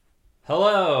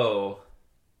Hello!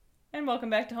 And welcome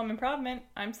back to Home Improv-ment.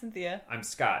 I'm Cynthia. I'm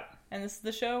Scott. And this is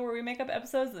the show where we make up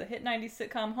episodes of the hit 90s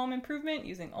sitcom Home Improvement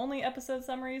using only episode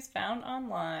summaries found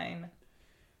online.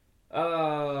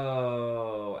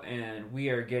 Oh, and we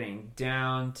are getting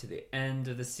down to the end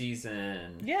of the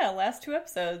season. Yeah, last two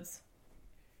episodes.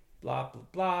 Blah, blah,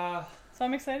 blah. So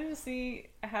I'm excited to see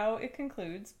how it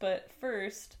concludes, but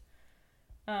first,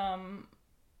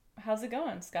 how's it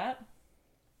going, Scott?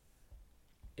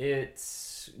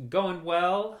 It's going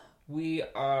well. We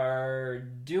are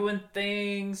doing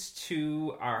things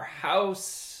to our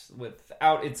house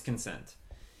without its consent.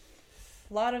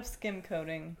 A lot of skim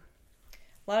coating.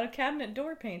 A lot of cabinet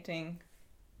door painting.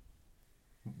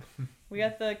 We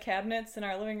got the cabinets in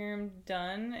our living room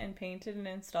done and painted and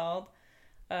installed.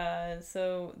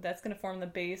 So that's going to form the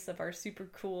base of our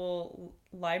super cool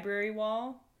library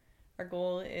wall. Our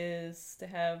goal is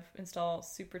to install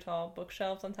super tall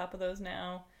bookshelves on top of those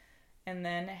now, and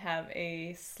then have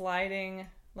a sliding,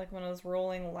 like one of those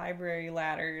rolling library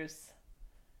ladders,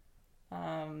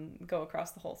 go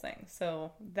across the whole thing.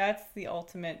 So that's the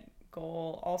ultimate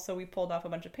goal. Also, we pulled off a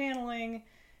bunch of paneling,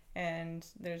 and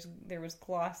there was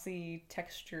glossy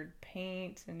textured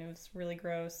paint, and it was really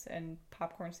gross, and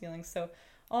popcorn ceilings. So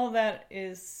all of that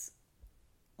is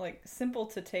like simple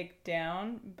to take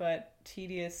down, but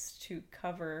tedious to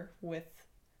cover with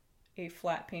a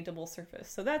flat paintable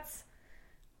surface. So that's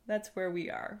where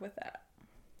we are with that.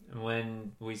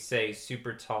 When we say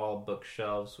super tall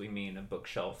bookshelves, we mean a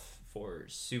bookshelf for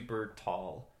super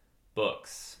tall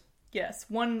books. Yes,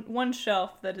 one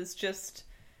shelf that is just,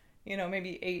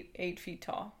 maybe eight feet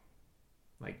tall.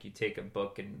 Like you take a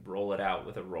book and roll it out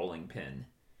with a rolling pin.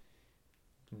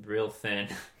 Real thin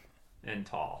and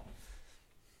tall.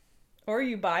 Or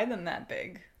you buy them that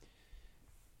big.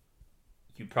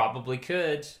 You probably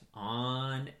could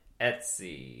on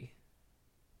Etsy.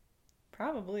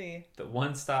 Probably. The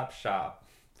one-stop shop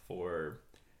for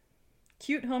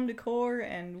cute home decor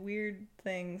and weird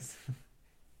things.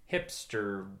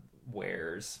 Hipster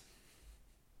wares.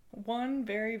 One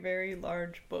very, very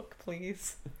large book,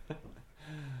 please.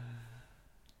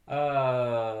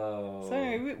 Oh. So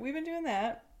anyway, we've been doing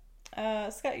that.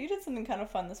 Scott, you did something kind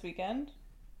of fun this weekend.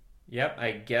 Yep,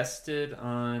 I guested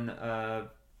on another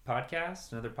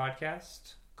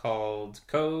podcast called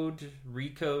Code,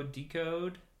 Recode,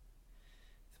 Decode.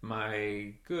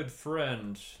 My good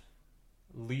friend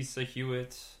Lisa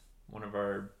Hewitt, one of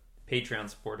our Patreon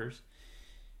supporters.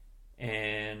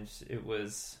 And it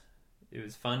was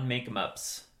fun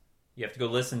make-em-ups. You have to go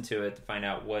listen to it to find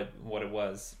out what it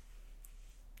was.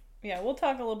 Yeah, we'll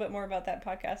talk a little bit more about that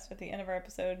podcast at the end of our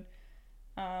episode.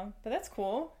 But that's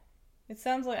cool. It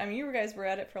sounds like, you guys were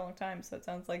at it for a long time, so it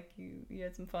sounds like you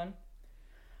had some fun.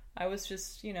 I was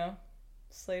just,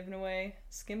 slaving away,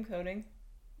 skim coating.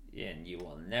 And you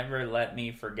will never let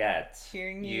me forget.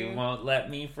 Hearing you. You won't let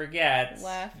me forget.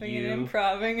 Laughing and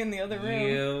improving in the other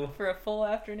room for a full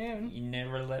afternoon. You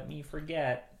never let me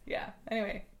forget. Yeah,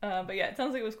 anyway. But yeah, it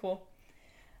sounds like it was cool.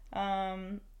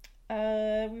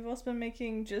 We've also been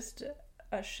making just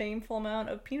a shameful amount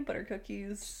of peanut butter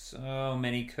cookies. So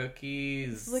many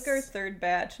cookies. It's like our third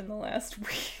batch in the last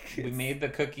week. We made the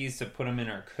cookies to put them in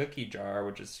our cookie jar,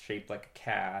 which is shaped like a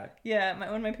cat. Yeah,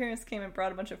 when my parents came and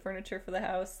brought a bunch of furniture for the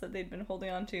house that they'd been holding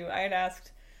on to, I had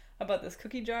asked about this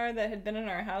cookie jar that had been in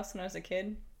our house when I was a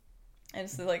kid. And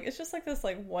so it's just like this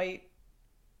white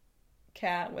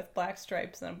cat with black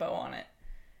stripes and a bow on it.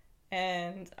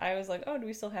 And I was like, oh, do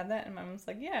we still have that? And my mom's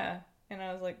like, yeah. And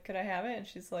I was like, could I have it? And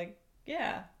she's like,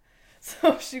 yeah.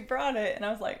 So she brought it, and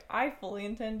I was like, I fully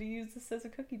intend to use this as a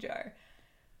cookie jar.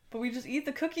 But we just eat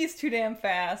the cookies too damn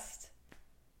fast.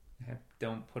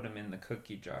 Don't put them in the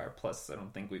cookie jar. Plus, I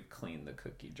don't think we've cleaned the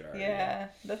cookie jar Yeah,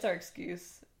 yet. That's our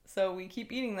excuse. So we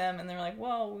keep eating them, and they're like,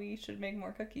 well, we should make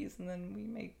more cookies, and then we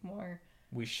make more.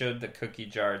 We showed the cookie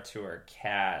jar to our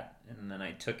cat, and then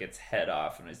I took its head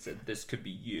off, and I said, this could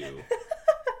be you.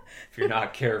 If you're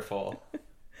not careful.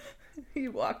 He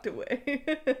walked away.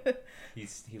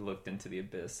 He looked into the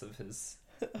abyss of his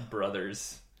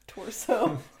brother's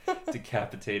torso.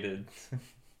 Decapitated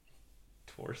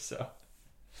torso.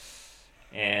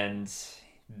 And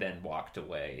then walked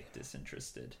away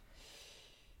disinterested.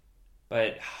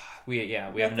 But we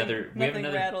have another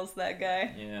rattles that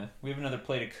guy. Yeah. We have another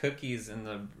plate of cookies in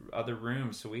the other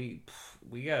room, so we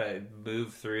gotta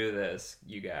move through this,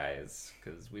 you guys,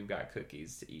 because we've got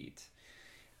cookies to eat.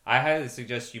 I highly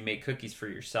suggest you make cookies for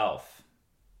yourself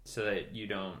so that you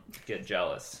don't get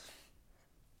jealous.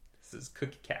 This is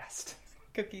Cookie Cast.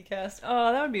 Cookie Cast.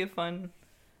 Oh, that would be a fun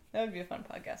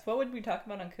podcast. What would we talk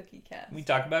about on Cookie Cast? We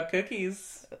talk about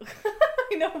cookies.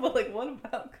 I know, but what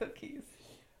about cookies?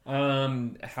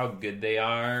 How good they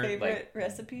are. Favorite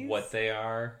recipes? What they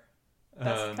are.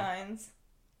 Best kinds.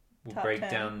 We'll Top break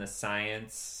 10. down the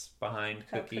science behind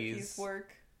How cookies. cookies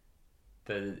work.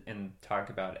 And talk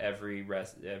about every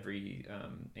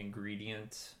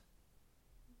ingredient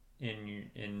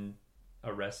in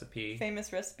a recipe.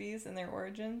 Famous recipes and their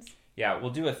origins. Yeah,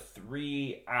 we'll do a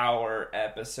 3-hour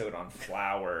episode on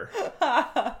flour,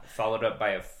 followed up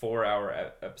by a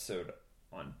 4-hour episode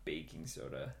on baking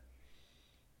soda.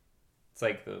 It's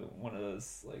like one of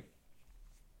those like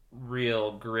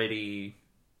real gritty,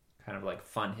 kind of like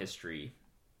fun history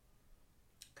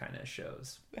kind of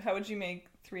shows. How would you make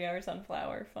 3 hours on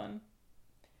flour fun?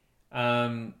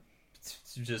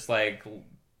 It's just like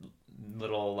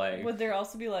little like. Would there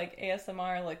also be like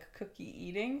ASMR, like cookie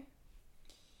eating?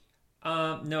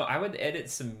 No, I would edit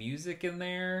some music in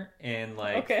there and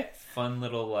like fun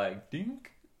little like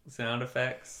dink sound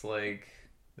effects like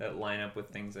that line up with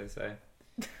things I say.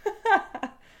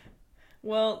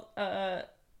 Well,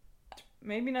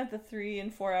 maybe not the 3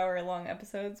 and 4 hour long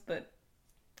episodes, but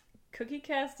Cookie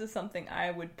Cast is something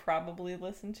I would probably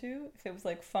listen to if it was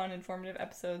like fun, informative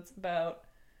episodes about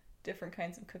different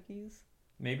kinds of cookies.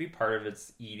 Maybe part of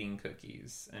it's eating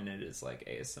cookies and it is like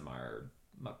ASMR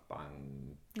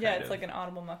mukbang. Yeah, it's like an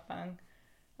audible mukbang.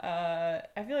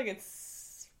 I feel like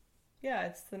it's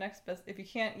the next best. If you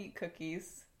can't eat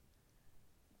cookies,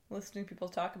 listening to people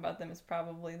talk about them is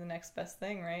probably the next best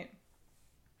thing, right?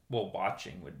 Well,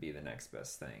 watching would be the next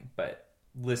best thing, but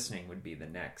listening would be the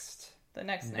next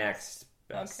best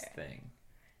thing.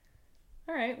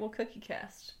 All right, well, Cookie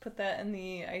Cast. Put that in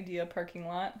the idea parking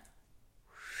lot.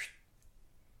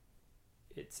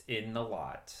 It's in the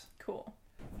lot. Cool.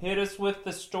 Hit us with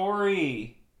the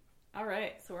story. All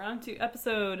right, so we're on to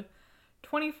episode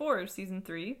 24 of season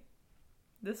 3.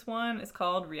 This one is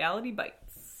called Reality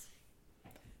Bytes.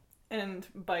 And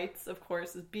Bytes, of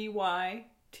course, is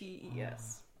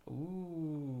BYTES.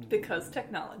 Ooh. Because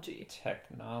technology.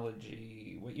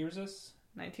 Technology. What year is this?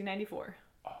 1994.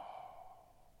 Oh.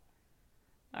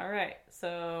 All right,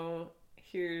 so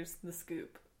here's the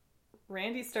scoop.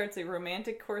 Randy starts a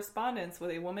romantic correspondence with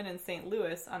a woman in St.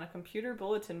 Louis on a computer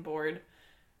bulletin board,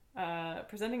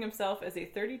 presenting himself as a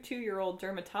 32-year-old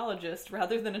dermatologist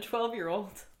rather than a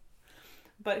 12-year-old.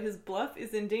 But his bluff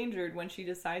is endangered when she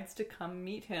decides to come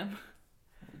meet him.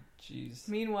 Jeez.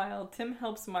 Meanwhile, Tim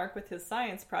helps Mark with his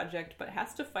science project, but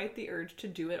has to fight the urge to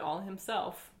do it all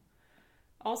himself.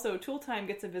 Also, Tool Time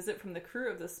gets a visit from the crew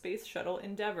of the Space Shuttle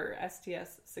Endeavour,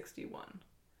 STS-61.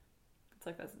 It's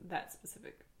like that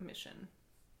specific mission.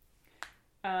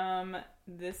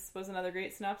 This was another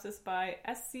great synopsis by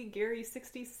SC Gary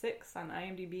 66 on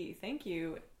IMDb. Thank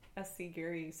you, SC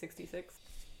Gary 66.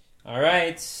 All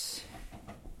right.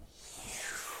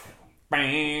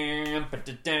 Bam,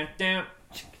 ba-da-dam, dam.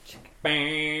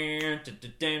 Bam,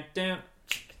 da-da-dam, dam.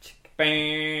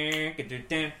 Bam,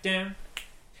 da-da-dam, dam.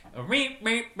 Hey,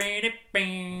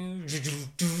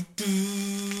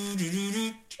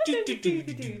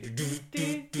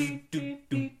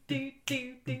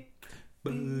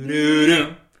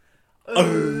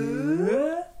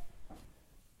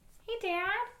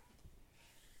 Dad.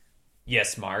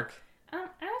 Yes, Mark. I was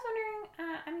wondering.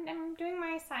 I'm doing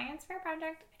my science fair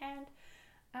project, and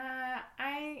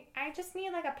I just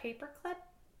need like a paper clip.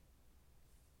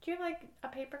 Do you have like a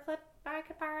paper clip I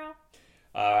could borrow?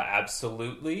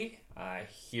 Absolutely.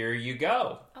 Here you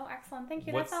go. Oh, excellent! Thank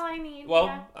you. That's all I need.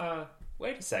 Well, yeah.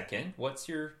 Wait a second. What's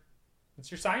your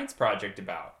science project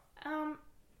about?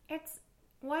 It's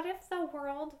what if the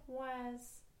world was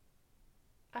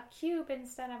a cube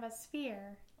instead of a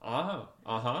sphere? How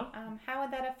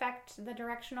would that affect the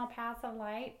directional paths of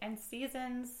light and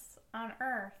seasons on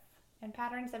Earth and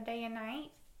patterns of day and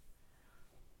night?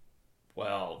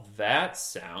 Well, that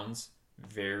sounds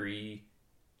very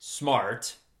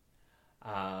smart.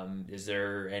 Is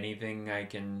there anything I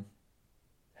can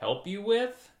help you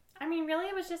with? I mean, really,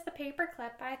 it was just the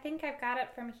paperclip. I think I've got it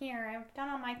from here. I've done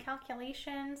all my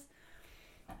calculations.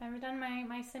 I've done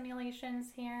my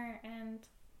simulations here, and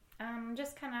I'm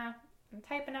just kind of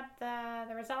typing up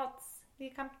the results, the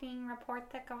accompanying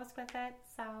report that goes with it.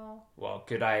 So. Well,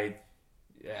 could I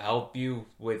help you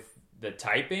with the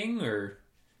typing, or?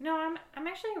 No, I'm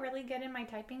actually really good in my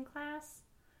typing class.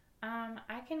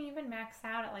 I can even max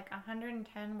out at like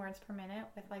 110 words per minute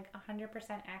with like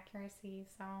 100% accuracy.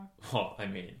 So. Well, I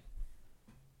mean,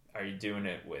 are you doing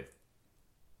it with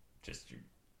just your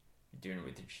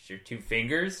 2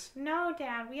 fingers? No,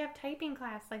 Dad. We have typing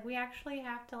class. Like we actually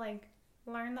have to like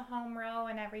learn the home row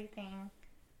and everything.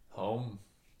 Home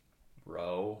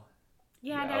row.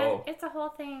 Yeah, Dad. It's a whole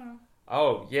thing.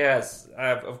 Oh yes,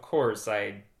 of course.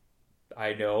 I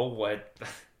know what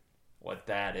what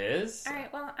that is. All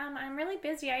right. Well, I'm really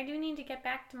busy. I do need to get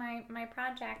back to my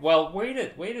project. Well, wait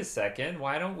a second.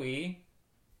 Why don't we,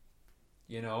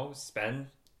 spend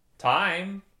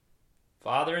time,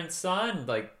 father and son,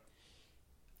 like.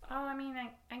 Oh, I mean,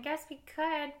 I guess we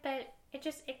could, but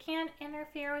it can't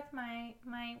interfere with my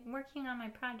working on my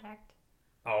project.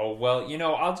 Oh, well,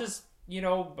 I'll just,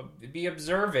 be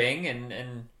observing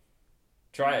and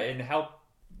try and help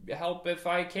if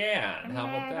I can. I mean, How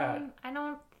about that? I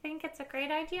don't think it's a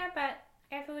great idea, but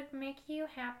if it would make you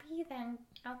happy, then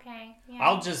okay. Yeah.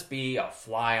 I'll just be a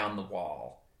fly on the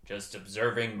wall, just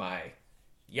observing my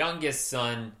youngest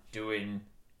son doing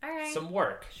All right. some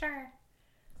work. Sure.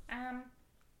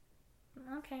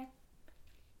 Okay.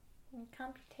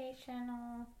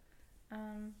 Computational,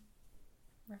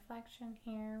 reflection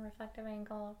here, reflective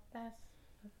angle of this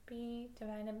would be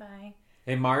divided by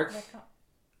Hey, Mark,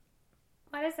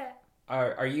 what is it?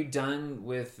 are you done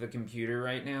with the computer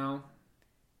right now?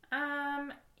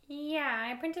 Yeah,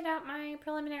 I printed out my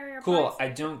preliminary reports. Cool. I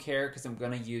don't care because I'm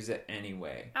gonna use it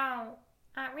anyway. Oh,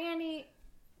 Randy,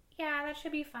 yeah, that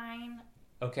should be fine.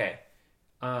 Okay.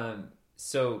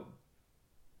 So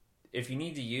if you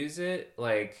need to use it,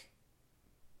 like,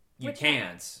 you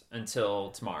can't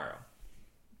until tomorrow.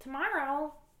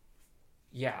 Tomorrow?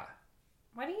 Yeah.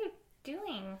 What are you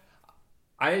doing?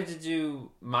 I had to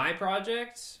do my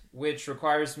project, which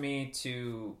requires me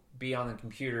to be on the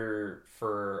computer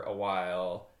for a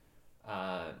while,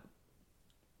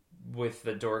 with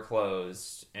the door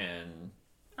closed and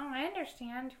Oh, I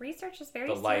understand. Research is very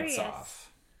the serious. lights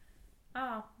off.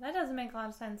 Oh, that doesn't make a lot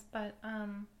of sense, but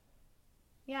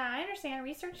yeah, I understand.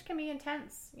 Research can be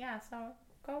intense. Yeah, so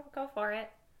go for it.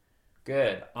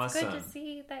 Good. Awesome. It's good to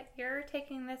see that you're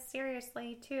taking this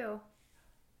seriously too.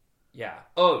 Yeah.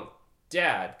 Oh,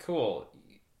 Dad, cool.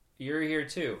 You're here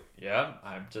too. Yeah,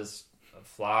 I'm just a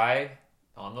fly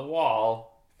on the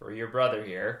wall for your brother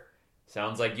here.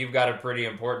 Sounds like you've got a pretty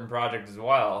important project as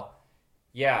well.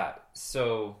 Yeah,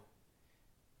 so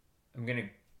I'm gonna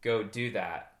go do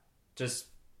that. Just,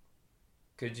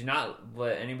 could you not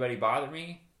let anybody bother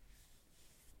me?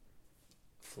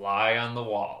 Fly on the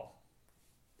wall.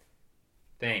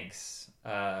 Thanks.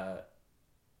 Bye.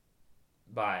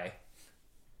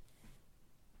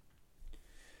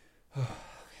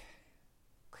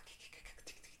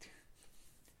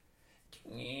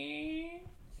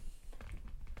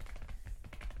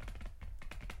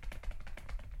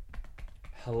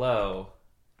 Hello,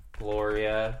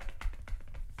 Gloria.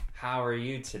 How are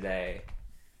you today?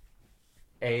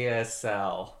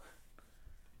 ASL.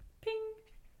 Ping.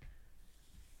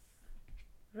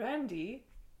 Randy,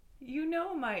 you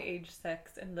know my age,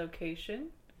 sex, and location.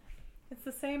 It's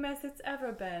the same as it's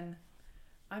ever been.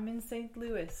 I'm in St.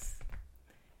 Louis.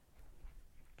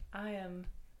 I am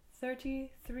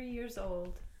 33 years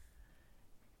old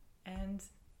and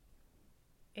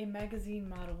a magazine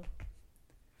model.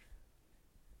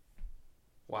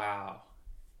 Wow.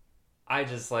 I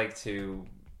just like to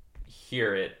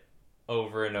hear it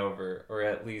over and over, or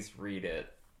at least read it.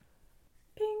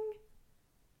 Ping!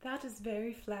 That is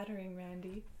very flattering,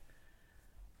 Randy.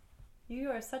 You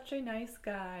are such a nice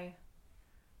guy.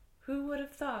 Who would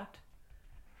have thought?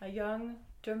 A young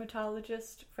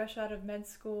dermatologist fresh out of med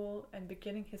school and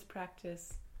beginning his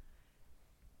practice.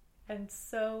 And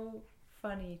so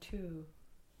funny, too.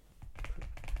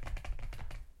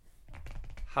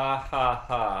 Ha ha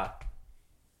ha.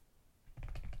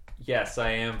 Yes,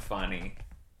 I am funny.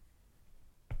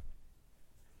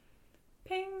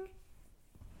 Ping!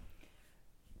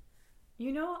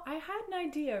 You know, I had an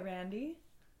idea, Randy.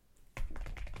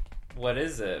 What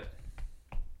is it?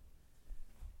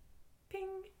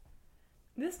 Ping!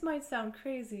 This might sound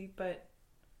crazy, but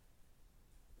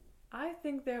I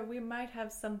think that we might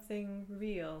have something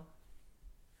real.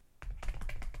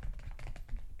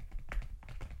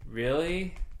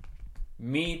 Really?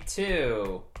 Me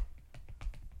too.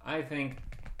 I think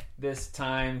this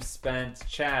time spent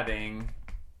chatting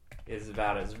is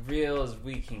about as real as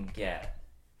we can get.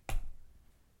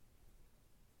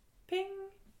 Ping!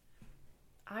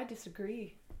 I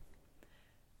disagree.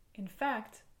 In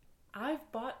fact, I've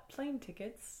bought plane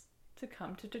tickets to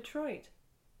come to Detroit.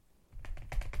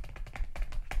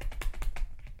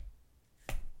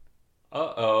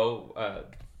 Uh-oh.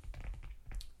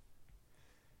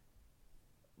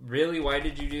 Really? Why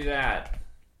did you do that?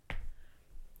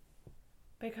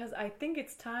 Because I think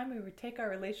it's time we would take our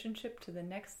relationship to the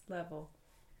next level.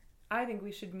 I think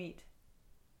we should meet.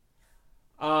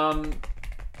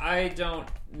 I don't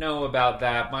know about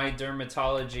that. My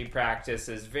dermatology practice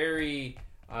is very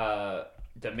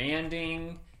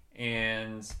demanding,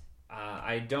 and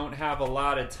I don't have a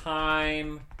lot of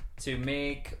time to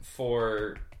make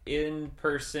for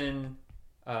in-person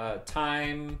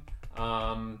time.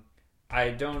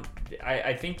 I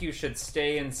think you should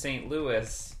stay in St.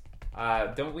 Louis.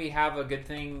 Don't we have a good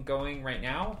thing going right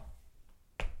now?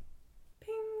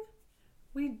 Ping.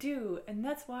 We do, and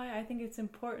that's why I think it's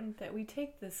important that we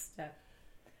take this step.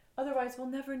 Otherwise, we'll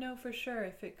never know for sure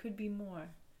if it could be more.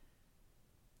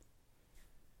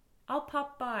 I'll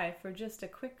pop by for just a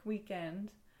quick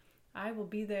weekend. I will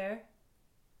be there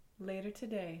later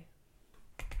today.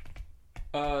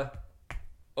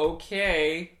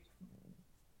 Okay.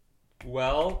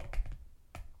 Well,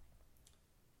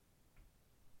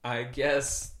 I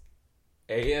guess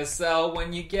ASL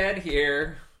when you get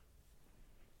here.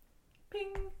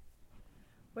 Ping.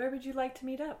 Where would you like to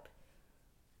meet up?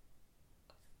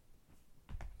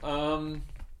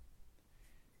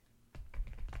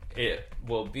 It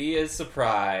will be a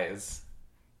surprise.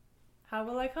 How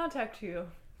will I contact you?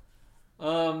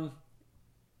 Don't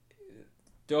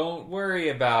worry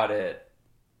about it.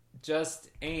 Just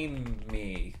aim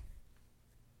me.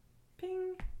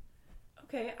 Ping.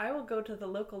 Okay, I will go to the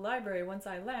local library once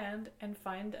I land and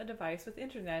find a device with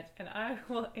internet, and I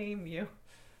will aim you.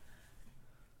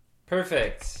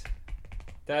 Perfect.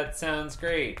 That sounds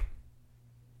great.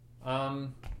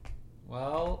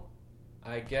 Well,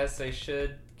 I guess I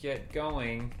should get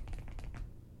going.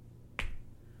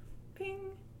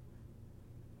 Ping.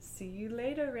 See you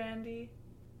later, Randy.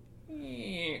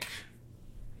 Eek.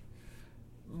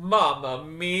 Mamma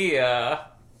mia.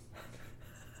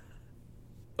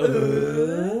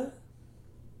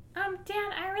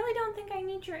 Dad, I really don't think I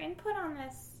need your input on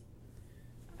this.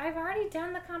 I've already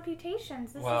done the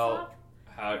computations. This is all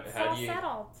how do you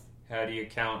settled. how do you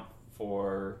account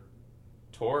for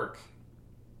torque?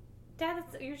 Dad,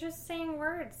 you're just saying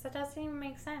words. That doesn't even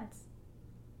make sense.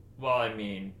 Well, I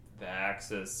mean, the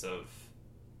axis of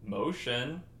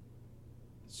motion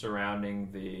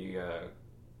surrounding the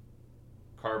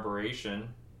carburation.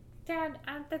 Dad,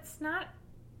 that's not...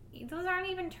 Those aren't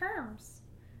even terms.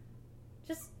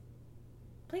 Just...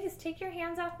 Please, take your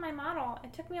hands off my model.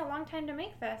 It took me a long time to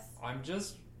make this. I'm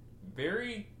just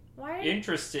very Why?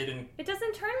 interested and It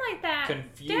doesn't turn like that.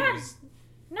 confused. Dad,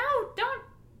 no, don't...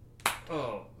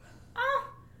 Oh. Oh,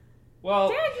 Well,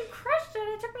 Dad, you crushed it.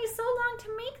 It took me so long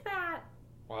to make that.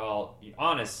 well,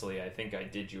 honestly, I think I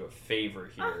did you a favor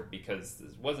here because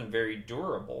this wasn't very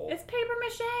durable. It's paper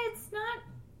mache. It's not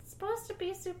supposed to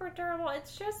be super durable.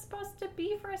 It's just supposed to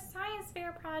be for a science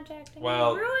fair project. And you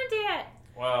ruined it.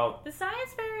 Well, The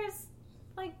science fair is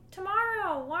like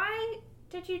tomorrow. Why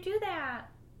did you do that?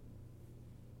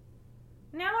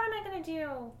 Now what am I going to do?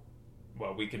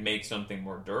 well, we could make something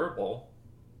more durable.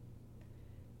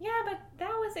 Yeah, but that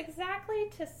was exactly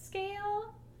to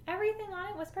scale. Everything on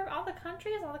it was perfect. All the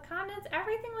countries, all the continents,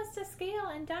 everything was to scale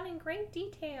and done in great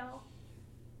detail.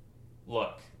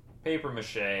 Look, paper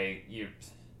mache.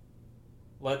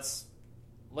 Let's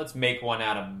make one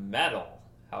out of metal.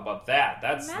 How about that?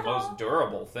 That's the Metal? most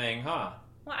durable thing, huh?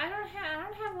 Well, I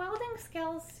don't have welding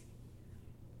skills.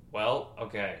 Well,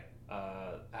 okay.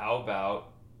 How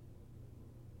about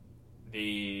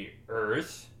the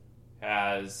Earth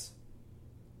has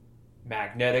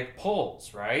magnetic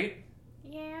poles, right?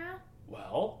 Yeah.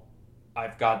 Well,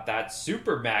 I've got that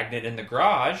super magnet in the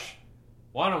garage.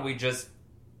 Why don't we just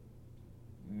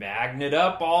magnet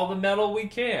up all the metal we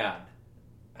can?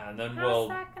 And then How's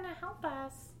that going to help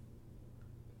us?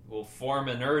 we'll form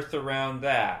an Earth around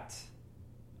that.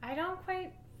 I don't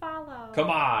quite follow. Come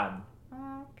on.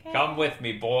 Okay. Come with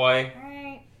me, boy.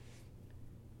 Alright.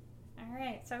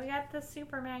 Alright, so we got the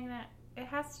super magnet. It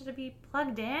has to be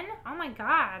plugged in? Oh my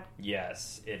god.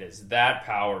 Yes, it is that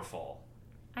powerful.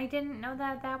 I didn't know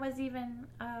that was even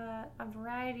a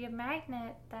variety of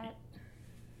magnet that...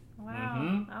 Wow.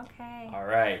 Mhm. Okay. All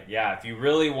right, yeah, if you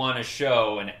really want to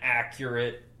show an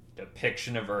accurate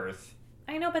depiction of Earth.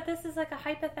 I know, but this is like a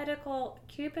hypothetical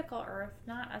cubical Earth,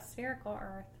 not a spherical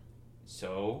Earth.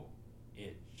 So,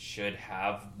 it should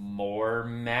have more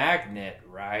magnet,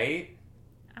 right?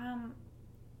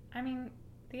 I mean,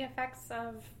 the effects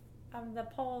of the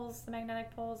poles, the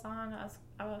magnetic poles on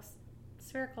a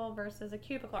spherical versus a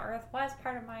cubical Earth was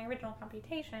part of my original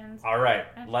computations. All right,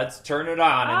 let's turn it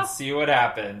on and Oh. see what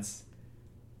happens.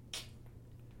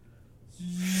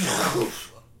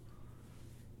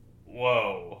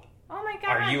 Whoa. Oh my god.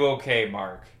 Are you okay,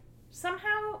 Mark?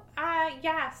 Somehow,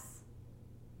 yes.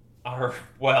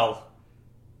 Well,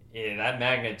 yeah, that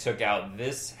magnet took out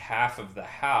this half of the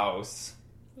house.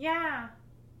 Yeah.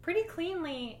 Pretty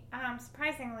cleanly,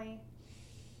 surprisingly.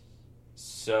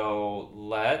 So,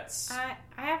 let's... I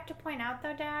have to point out,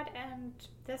 though, Dad, and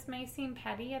this may seem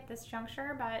petty at this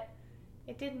juncture, but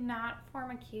It did not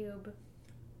form a cube.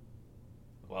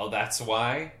 Well, that's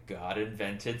why God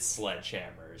invented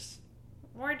sledgehammers.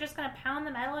 We're just gonna pound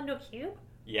the metal into a cube?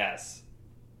 Yes.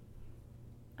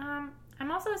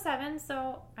 I'm also 7,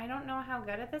 so I don't know how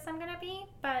good at this I'm gonna be,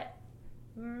 but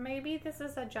maybe this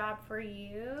is a job for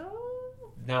you?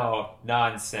 No,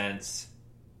 nonsense.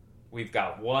 We've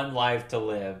got one life to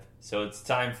live, so it's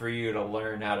time for you to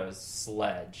learn how to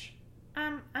sledge.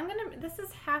 This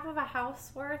is half of a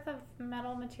house worth of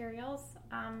metal materials.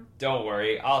 Don't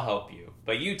worry, I'll help you.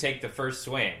 But you take the first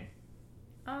swing.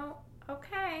 Oh,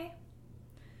 okay.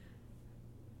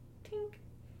 Tink.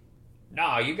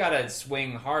 No, you gotta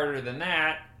swing harder than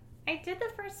that. I did the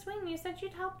first swing. You said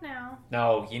you'd help now.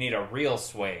 No, you need a real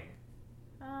swing.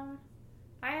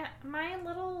 My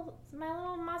little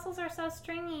muscles are so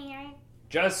stringy.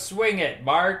 Just swing it,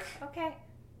 Mark. Okay.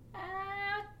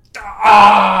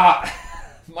 Ah!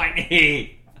 My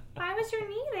knee. Why was your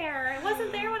knee there? It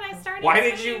wasn't there when I started. Why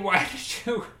did swinging.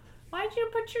 you Why'd you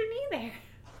put your knee there?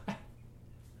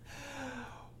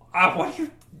 What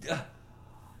you?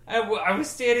 I was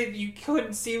standing. You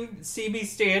couldn't see me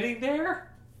standing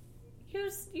there.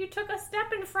 You took a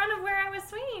step in front of where I was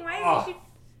swinging. Why did you?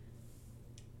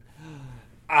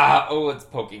 It's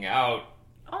poking out.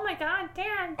 Oh my God,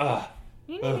 Dad!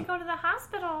 You need to go to the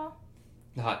hospital.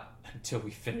 Not until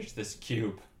we finish this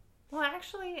cube. Well,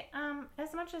 actually,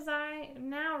 as much as I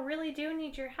now really do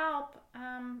need your help,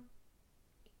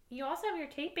 you also have your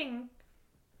taping.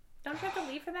 Don't you have to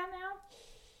leave for that now?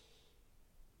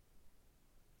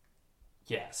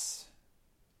 Yes.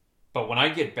 But when I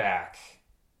get back,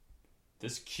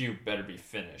 this cube better be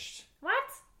finished. What?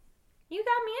 You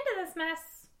got me into this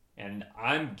mess. And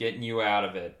I'm getting you out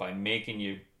of it by making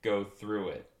you go through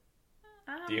it.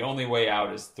 The only way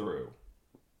out is through.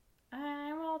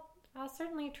 I'll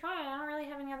certainly try. I don't really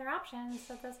have any other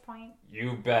options at this point.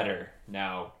 You better.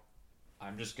 Now,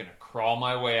 I'm just gonna crawl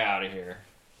my way out of here.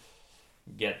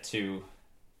 Get to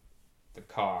the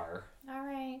car. All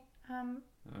right.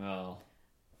 Well,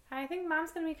 I think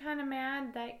Mom's gonna be kind of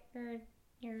mad that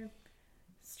you're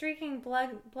streaking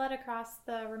blood across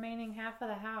the remaining half of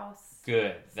the house.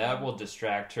 good. That will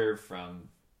distract her from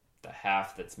the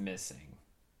half that's missing.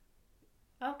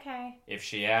 Okay. If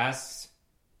she asks,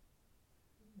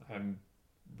 I'm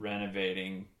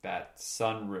renovating that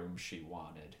sunroom she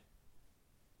wanted.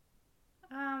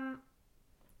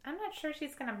 I'm not sure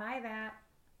she's gonna buy that.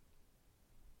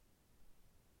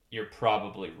 You're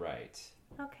probably right.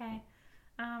 Okay.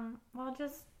 Well,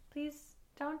 just please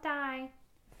don't die.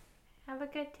 Have a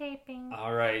good taping.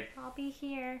 All right. I'll be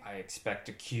here. I expect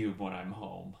a cube when I'm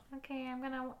home. Okay, I'm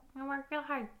gonna work real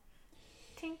hard.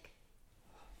 Tink.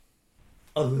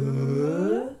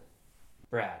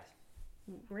 Brad,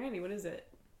 Randy, what is it?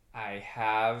 I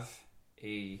have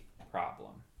a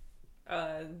problem.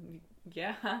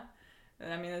 Yeah.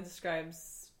 I mean, that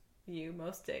describes you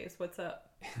most days. What's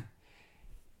up?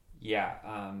 Yeah,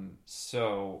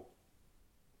 so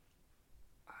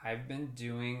I've been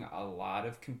doing a lot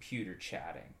of computer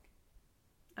chatting.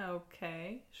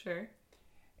 Okay, sure.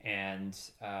 And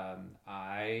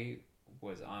I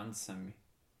was on some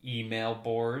email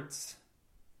boards.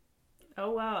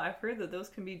 Oh, wow. I've heard that those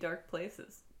can be dark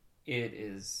places. It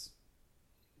is,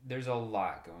 there's a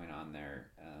lot going on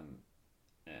there,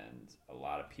 and a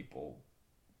lot of people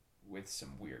with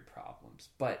some weird problems.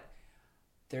 But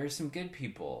there are some good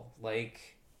people,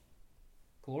 like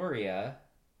Gloria.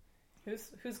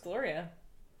 Who's Gloria?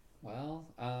 Well,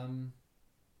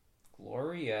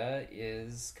 Gloria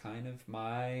is kind of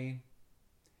my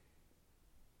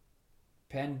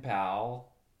pen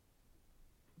pal,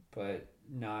 but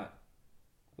not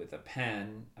with a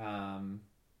pen.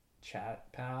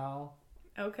 Chat pal.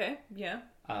 Okay, yeah.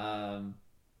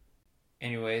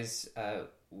 Anyways,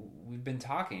 we've been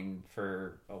talking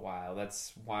for a while.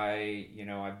 That's why,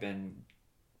 I've been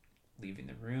leaving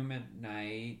the room at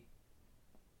night.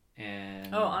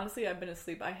 And Oh, honestly, I've been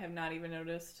asleep. I have not even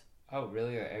noticed. Oh,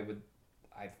 really? I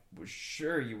was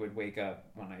sure you would wake up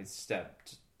when I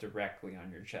stepped directly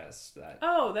on your chest.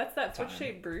 That's that time.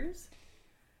 foot-shaped bruise?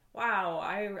 Wow,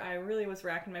 I really was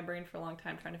racking my brain for a long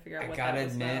time trying to figure out what that was. I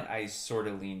gotta admit, I sort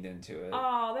of leaned into it.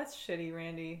 Oh, that's shitty,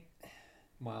 Randy.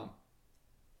 Well,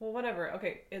 whatever.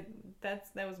 Okay, that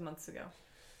was months ago.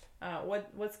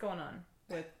 What's going on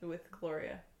with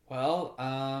Gloria? Well,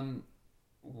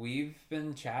 we've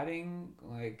been chatting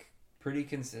like pretty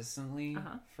consistently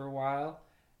for a while,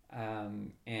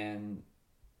 and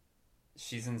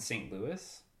she's in St.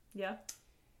 Louis. Yeah.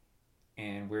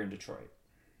 And we're in Detroit.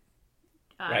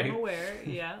 I'm aware.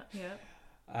 Yeah.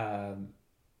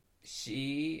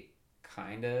 She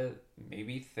kind of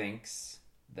maybe thinks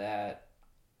that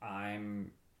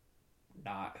I'm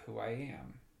not who I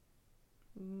am.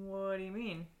 What do you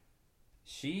mean?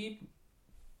 She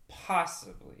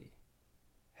possibly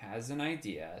has an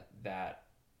idea that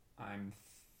I'm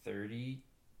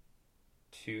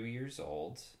 32 years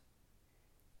old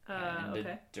and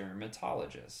Okay. a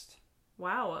dermatologist.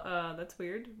 Wow, that's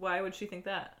weird. Why would she think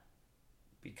that?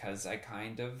 Because I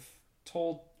kind of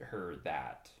told her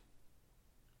that.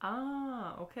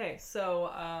 Ah, okay.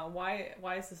 So,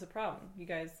 why is this a problem? You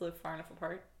guys live far enough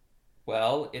apart?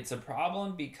 Well, it's a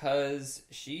problem because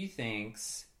she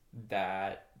thinks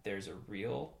that there's a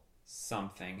real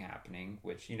something happening,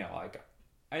 which, you know, like,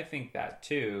 I think that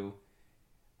too.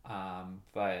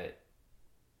 But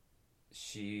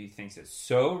she thinks it's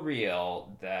so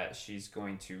real that she's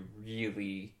going to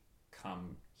really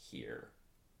come here.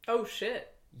 Oh,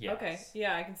 shit. Yes. Okay.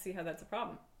 Yeah, I can see how that's a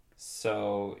problem.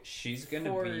 So she's going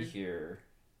to be here.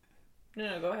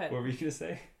 No, go ahead. What were you going to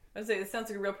say? I was saying, it sounds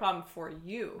like a real problem for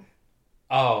you.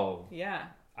 Oh. Yeah.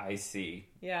 I see.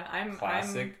 Yeah,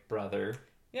 Classic brother.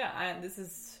 Yeah,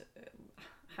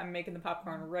 I'm making the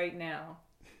popcorn right now.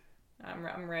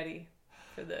 I'm ready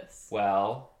for this.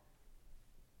 Well,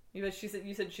 You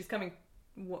said she's coming.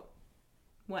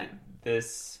 When?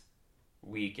 This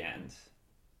weekend.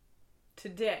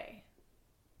 Today.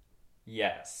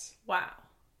 Yes. Wow.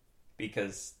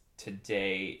 Because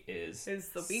today is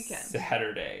the weekend.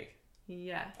 Saturday.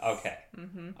 Yes. Okay.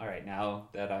 Mm-hmm. All right. Now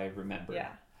that I remember.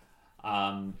 Yeah.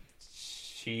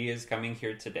 She is coming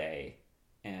here today,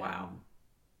 and wow.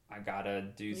 I gotta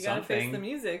do you something. You gotta face the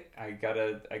music. I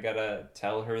gotta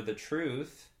tell her the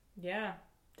truth. Yeah,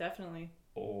 definitely.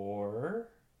 Or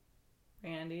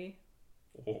Randy.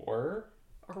 Or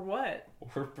what?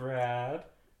 Or Brad.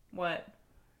 What?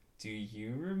 Do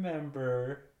you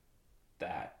remember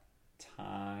that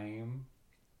time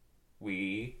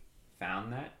we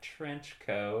found that trench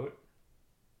coat?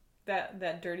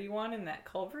 That dirty one in that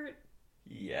culvert?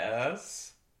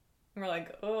 Yes. And we're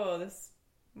like, oh, this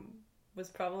was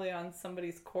probably on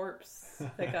somebody's corpse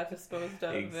that got disposed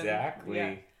of. Exactly.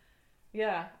 And,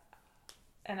 yeah.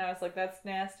 And I was like, that's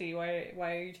nasty. Why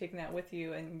are you taking that with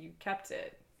you? And you kept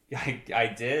it.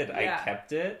 I did. Yeah. I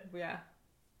kept it. Yeah.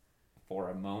 For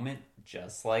a moment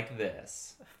just like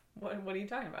this. What are you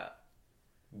talking about?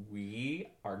 We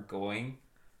are going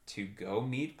to go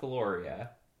meet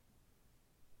Gloria,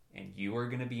 and you are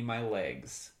going to be my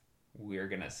legs. We're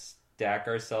going to stack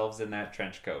ourselves in that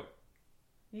trench coat.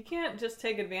 You can't just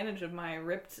take advantage of my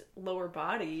ripped lower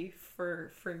body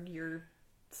for your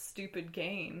stupid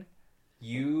gain.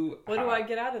 What do I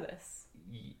get out of this?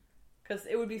 Because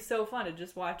it would be so fun to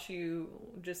just watch you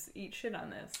just eat shit on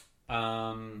this.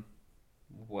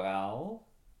 Well,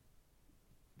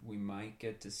 we might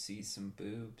get to see some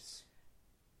boobs.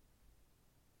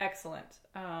 Excellent.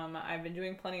 I've been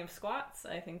doing plenty of squats.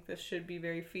 I think this should be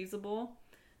very feasible.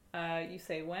 You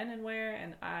say when and where,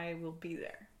 and I will be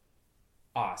there.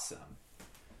 Awesome.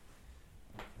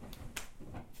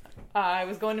 I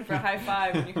was going in for a high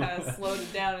five, and you kind of slowed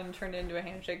it down and turned it into a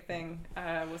handshake thing.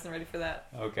 I wasn't ready for that.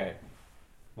 Okay.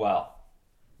 Well,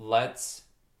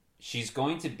 she's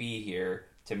going to be here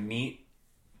to meet,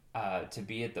 to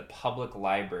be at the public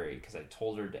library, because I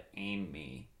told her to aim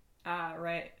me.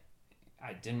 Right.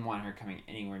 I didn't want her coming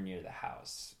anywhere near the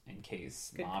house in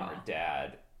case Good mom call. or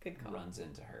dad Good call. runs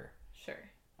into her. Sure.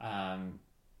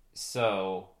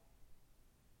 So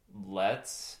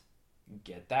let's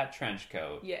get that trench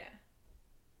coat. Yeah.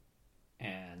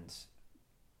 And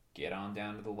get on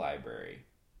down to the library.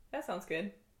 That sounds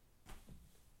good.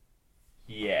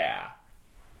 Yeah.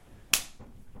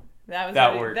 That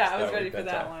That works. I was That ready worked. for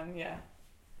That's that all. one, yeah.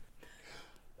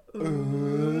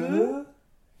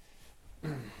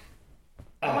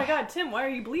 Oh my god, Tim, why are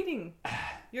you bleeding?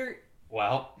 Your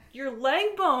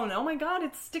leg bone. Oh my god,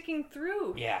 it's sticking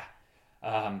through. Yeah.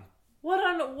 Why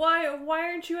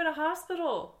aren't you at a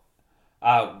hospital?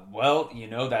 Well, you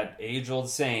know that age-old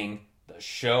saying, the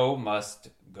show must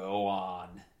go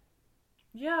on.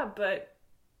 Yeah, but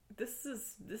this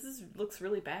looks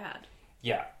really bad.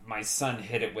 Yeah, my son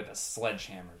hit it with a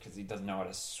sledgehammer because he doesn't know how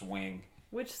to swing.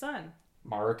 Which son?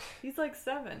 Mark. He's like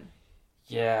 7.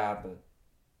 Yeah, but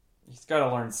he's got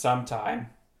to learn sometime.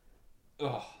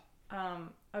 Ugh.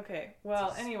 Okay.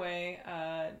 Well, anyway,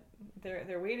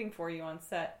 they're waiting for you on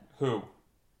set. Who?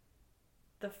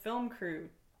 The film crew,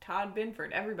 Todd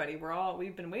Binford, everybody.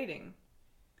 We've been waiting.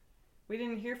 We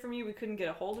didn't hear from you. We couldn't get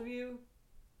a hold of you.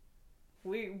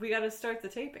 We got to start the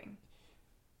taping.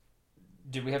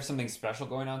 Did we have something special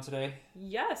going on today?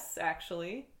 Yes,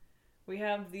 actually. We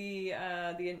have the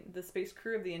space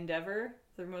crew of the Endeavour,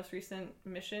 their most recent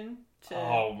mission to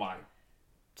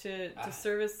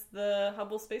service the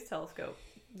Hubble Space Telescope.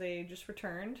 they just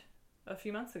returned a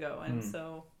few months ago, and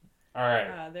so All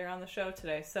right. they're on the show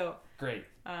today. So Great.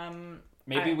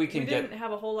 we didn't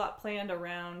have a whole lot planned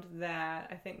around that.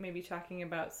 I think maybe talking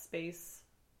about space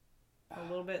a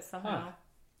little bit somehow. Huh.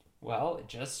 Well, it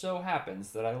just so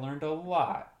happens that I learned a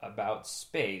lot about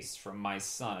space from my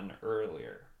son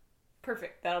earlier.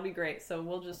 Perfect. That'll be great. So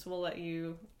we'll let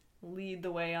you lead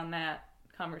the way on that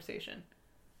conversation.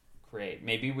 Great.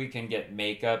 Maybe we can get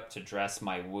makeup to dress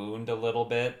my wound a little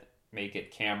bit, make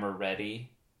it camera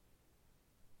ready.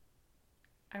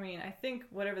 I mean, I think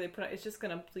whatever they put on, it's just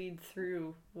going to bleed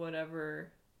through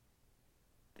whatever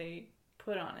they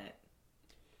put on it.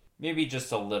 Maybe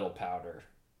just a little powder.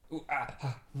 Ooh,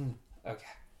 okay.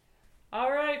 All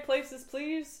right, places,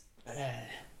 please.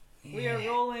 We are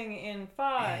rolling in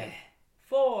 5,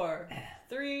 4,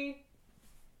 3.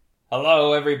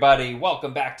 Hello, everybody.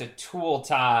 Welcome back to Tool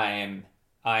Time.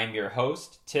 I'm your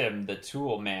host, Tim the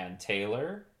Tool Man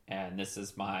Taylor, and this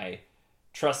is my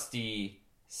trusty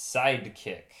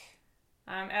sidekick.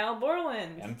 I'm Al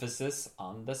Borland. Emphasis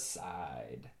on the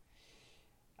side.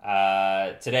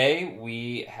 Today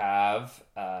we have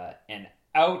an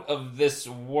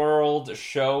out-of-this-world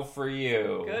show for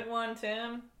you. Good one,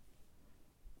 Tim.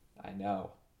 I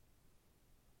know.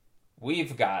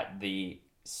 We've got the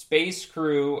space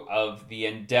crew of the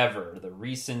Endeavour, the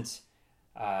recent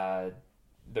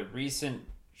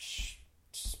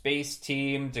space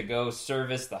team to go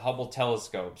service the Hubble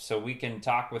telescope, so we can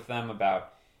talk with them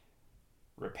about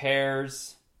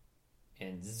repairs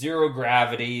in zero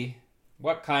gravity,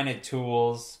 what kind of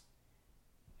tools,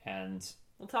 and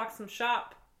we'll talk some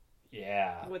shop.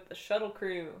 Yeah. With the shuttle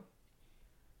crew.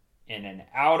 In an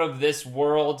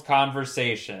out-of-this-world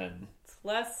conversation. It's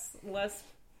less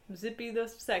zippy the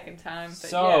second time. But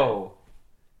so,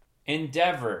 yeah.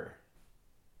 Endeavour,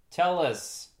 tell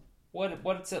us,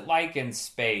 what's it like in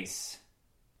space?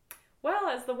 Well,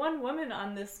 as the one woman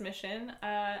on this mission,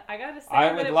 I gotta say...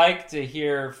 I would like to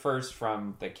hear first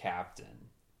from the captain.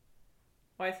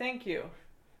 Why, thank you.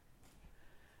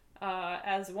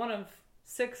 As one of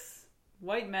 6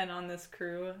 white men on this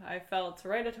crew, I felt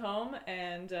right at home,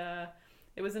 and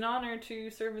it was an honor to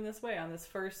serve in this way on this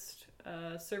first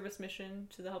service mission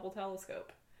to the Hubble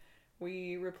telescope.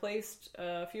 We replaced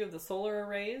a few of the solar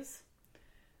arrays,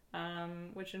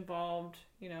 which involved,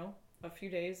 a few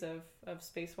days of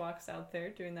spacewalks out there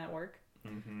doing that work.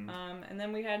 Mm-hmm. And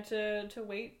then we had to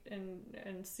wait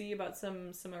and see about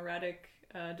some erratic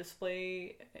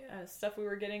display stuff we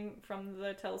were getting from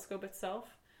the telescope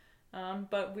itself.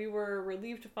 But we were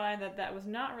relieved to find that was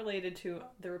not related to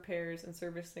the repairs and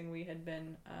servicing we had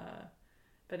been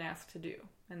asked to do,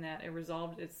 and that it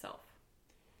resolved itself.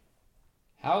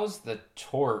 How's the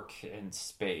torque in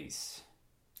space?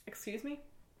 Excuse me?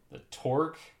 The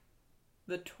torque?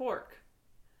 The torque.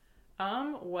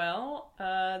 Well,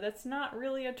 that's not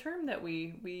really a term that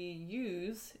we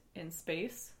use in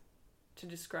space to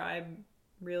describe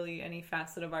really any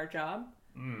facet of our job.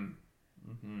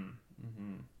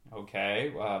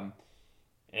 Okay.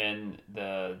 And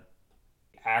the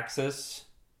axis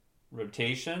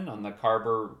rotation on the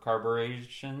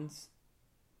carburetions?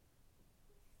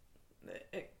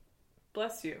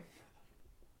 Bless you.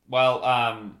 Well,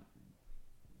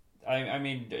 I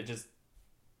mean, just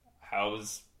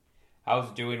how's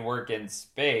doing work in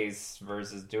space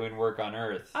versus doing work on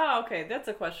Earth? Oh, okay. That's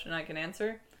a question I can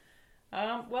answer.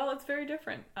 Well, it's very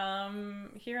different.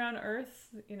 Here on Earth,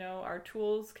 our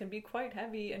tools can be quite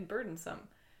heavy and burdensome.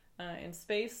 In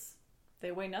space,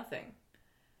 they weigh nothing.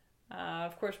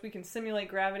 Of course, we can simulate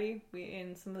gravity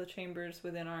in some of the chambers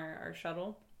within our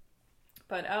shuttle.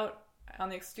 But out on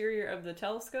the exterior of the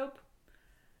telescope,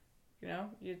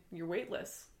 you're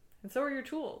weightless. And so are your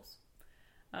tools.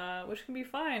 Which can be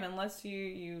fine unless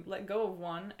you let go of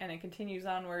one and it continues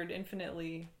onward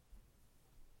infinitely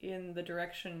in the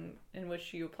direction in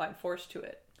which you applied force to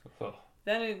it. Oh.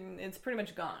 Then it's pretty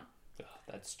much gone. Oh,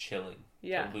 that's chilling.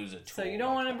 Yeah. To lose a tool. So you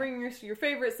don't want to bring your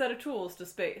favorite set of tools to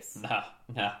space.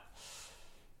 No.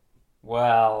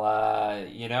 Well, I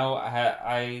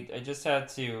just had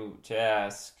to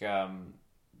ask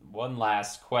one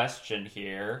last question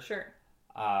here. Sure.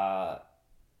 Have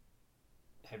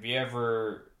you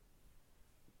ever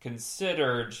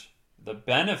considered the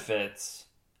benefits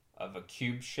of a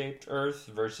cube-shaped Earth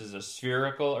versus a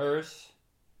spherical Earth?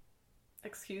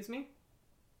 Excuse me?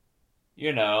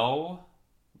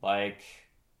 Like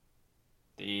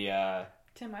the...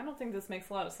 Tim, I don't think this makes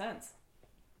a lot of sense.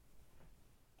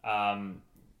 The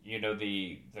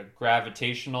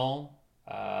gravitational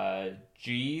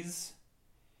G's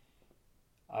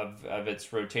of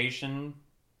its rotation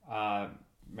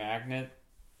magnet.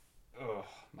 Ugh,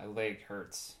 my leg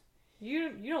hurts.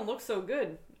 You don't look so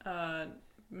good,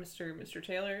 Mr.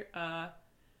 Taylor.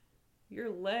 Your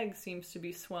leg seems to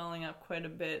be swelling up quite a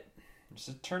bit. Is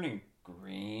it turning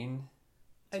green?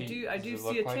 I do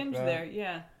see a tinge there.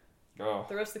 Yeah. Oh.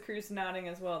 The rest of the crew's nodding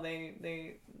as well.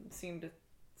 They seem to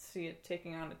see it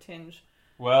taking on a tinge.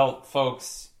 Well,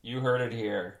 folks, you heard it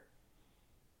here.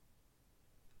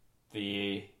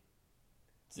 The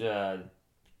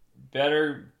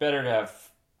better to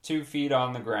have 2 feet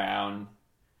on the ground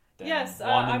than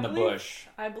one in the bush.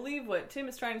 I believe what Tim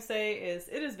is trying to say is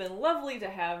it has been lovely to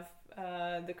have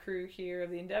the crew here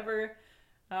of the Endeavor.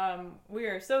 We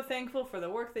are so thankful for the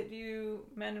work that you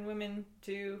men and women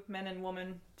do.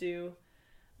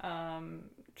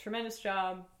 Tremendous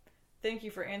job. Thank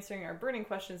you for answering our burning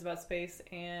questions about space.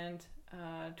 And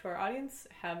to our audience,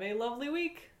 have a lovely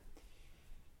week.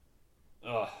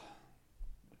 Ugh.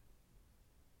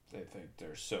 They think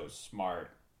they're so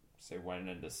smart. They went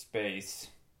into space.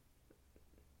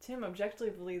 Tim,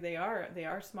 objectively, they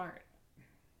are smart.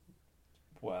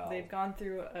 Well, they've gone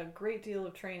through a great deal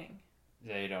of training.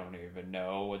 They don't even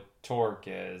know what torque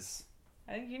is.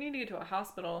 I think you need to get to a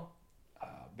hospital.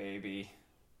 Oh, baby.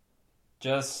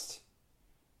 Just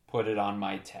put it on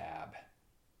my tab.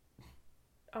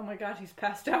 Oh my god, he's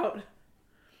passed out.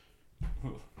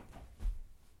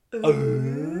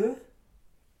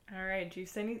 Alright, do you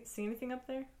see anything up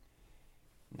there?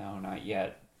 No, not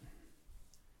yet.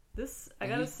 I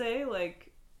gotta say,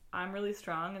 like, I'm really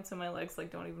strong, and so my legs,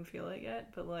 like, don't even feel it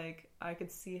yet, but, like, I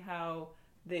could see how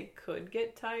they could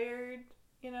get tired,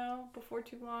 before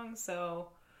too long, so,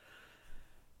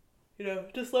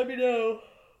 just let me know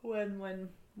when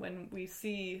we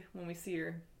see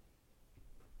her.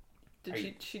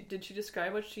 Did she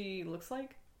describe what she looks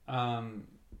like?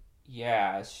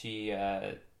 Yeah, she's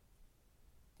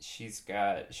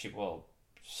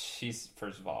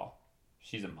first of all,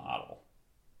 she's a model.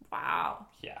 Wow.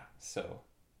 Yeah, so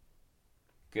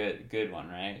good one,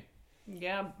 right?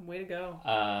 Yeah, way to go.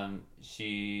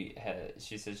 She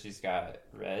says she's got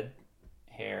red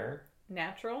hair.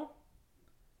 Natural?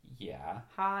 Yeah.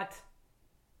 Hot.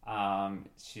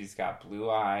 She's got blue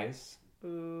eyes.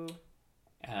 Ooh.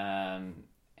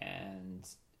 And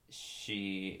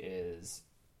she is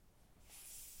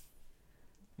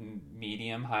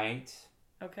medium height.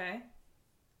 Okay.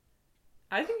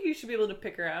 I think you should be able to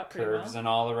pick her out pretty Curves in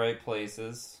all the right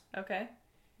places. Okay.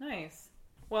 Nice.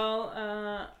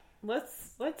 Well,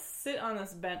 let's sit on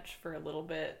this bench for a little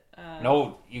bit.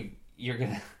 No, you're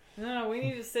gonna. No, we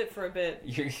need to sit for a bit.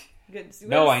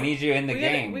 I need you in the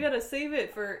game. We gotta save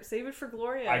it for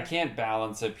Gloria. I can't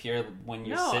balance up here when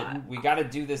you're sitting. We gotta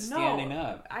do this standing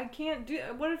up. I can't do.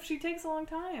 What if she takes a long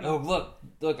time? Oh, look!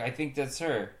 I think that's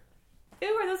her. Ew,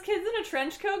 are those kids in a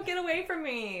trench coat? Get away from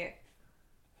me!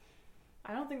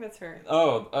 I don't think that's her.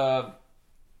 Oh,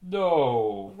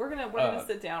 no. We're gonna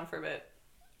sit down for a bit.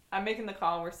 I'm making the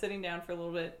call. We're sitting down for a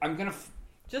little bit. I'm gonna.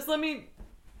 Just let me.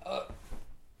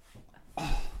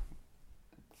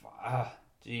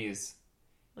 Jeez.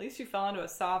 At least you fell onto a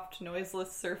soft,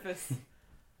 noiseless surface.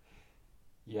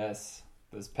 Yes,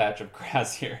 this patch of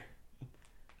grass here.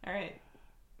 All right,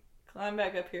 climb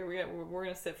back up here. We're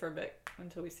gonna sit for a bit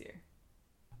until we see her.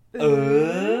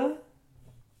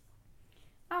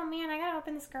 Oh man, I gotta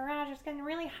open this garage. It's getting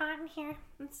really hot in here.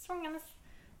 I'm swinging this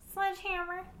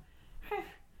sledgehammer.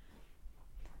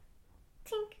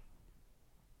 Tink.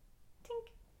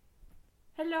 Tink.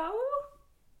 Hello?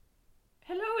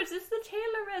 Hello, is this the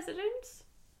Taylor residence?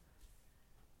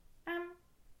 Hi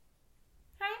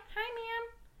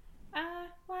ma'am.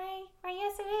 Why,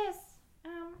 yes it is.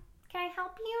 Can I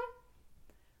help you?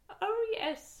 Oh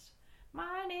yes,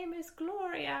 my name is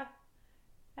Gloria,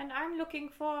 and I'm looking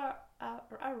for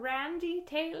a Randy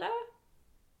Taylor.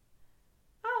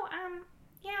 Oh,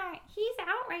 yeah, he's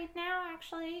out right now,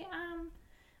 actually,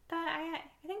 but I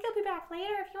think he'll be back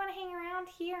later if you want to hang around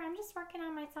here. I'm just working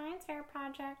on my science fair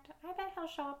project. I bet he'll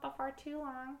show up before too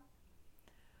long.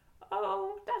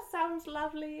 Oh, that sounds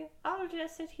lovely. I'll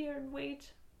just sit here and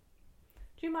wait.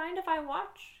 Do you mind if I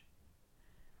watch?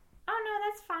 Oh, no,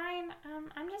 that's fine.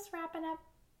 I'm just wrapping up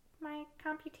my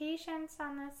computations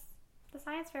on the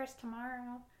science fair's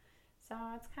tomorrow. So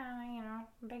it's kind of,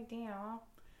 a big deal.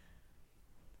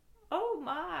 Oh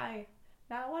my!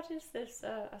 Now what is this?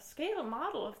 A scale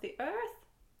model of the Earth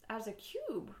as a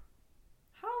cube?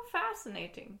 How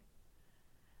fascinating.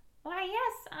 Why,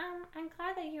 yes, I'm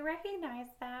glad that you recognize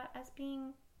that as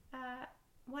being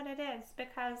what it is,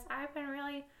 because I've been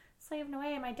really slaving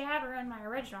away. My dad ruined my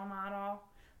original model,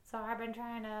 so I've been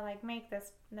trying to make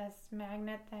this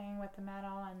magnet thing with the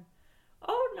metal, and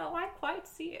oh no, I quite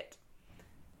see it.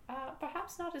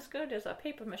 Perhaps not as good as a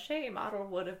papier-mâché model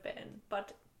would have been,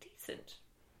 but decent.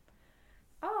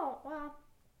 Oh, well,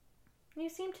 you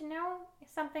seem to know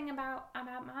something about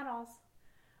models.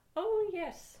 Oh,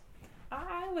 yes.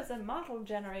 I was a model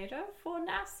generator for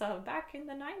NASA back in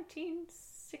the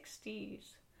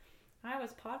 1960s. I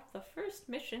was part of the first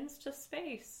missions to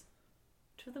space,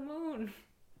 to the moon.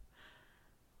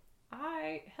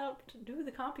 I helped do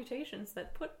the computations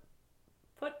that put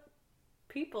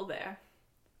people there.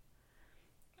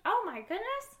 Oh my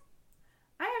goodness!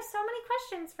 I have so many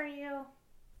questions for you.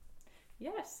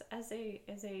 Yes, as a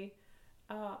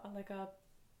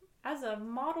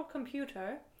model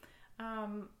computer,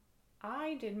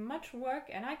 I did much work,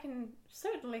 and I can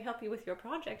certainly help you with your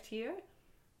project here.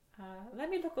 Let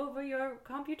me look over your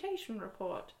computation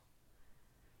report.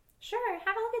 Sure,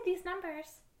 have a look at these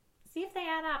numbers. See if they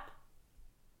add up.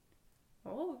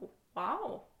 Oh,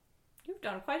 wow. You've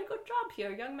done quite a good job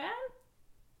here, young man.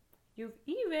 You've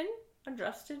even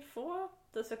adjusted for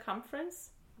the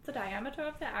circumference, the diameter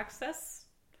of the axis,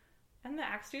 and the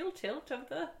axial tilt of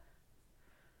the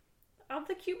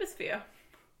cubosphere.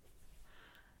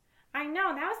 I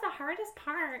know, that was the hardest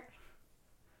part.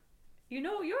 You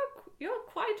know, you're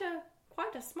quite a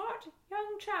smart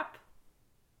young chap.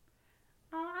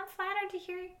 Oh, I'm flattered to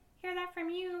hear that from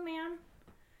you, ma'am.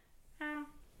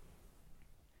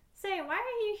 Say, why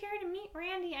are you here to meet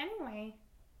Randy anyway?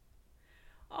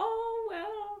 Oh,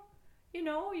 well, you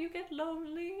know, you get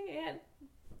lonely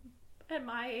at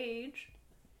my age.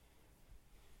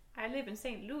 I live in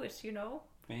St. Louis, you know.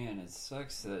 Man, it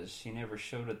sucks that she never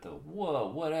showed at the...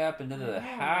 Whoa, what happened to the know,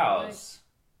 house?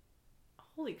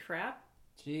 Holy crap.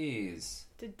 Jeez.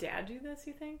 Did Dad do this,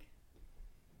 you think?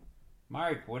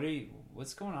 Mark,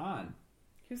 what's going on?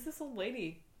 Who's this old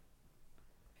lady?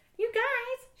 You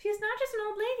guys, she's not just an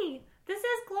old lady. This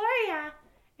is Gloria.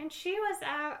 And she was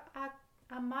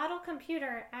a model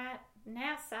computer at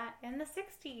NASA in the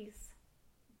 60s.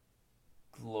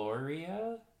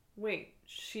 Gloria? Wait,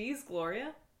 she's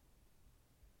Gloria?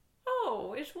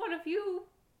 Oh, it's one of you.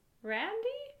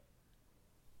 Randy?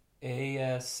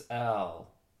 ASL.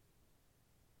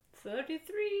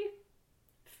 33.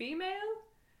 Female?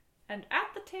 And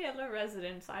at the Taylor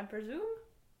residence, I presume?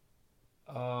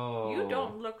 Oh. You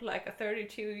don't look like a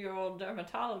 32-year-old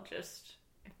dermatologist,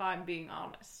 if I'm being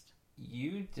honest.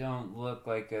 You don't look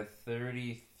like a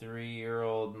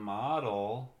 33-year-old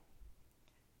model.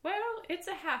 Well, it's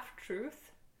a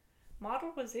half-truth.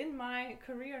 Model was in my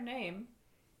career name.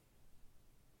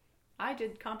 I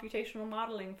did computational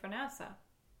modeling for NASA.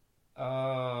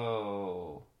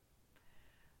 Oh.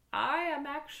 I am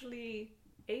actually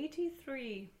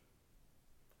 83.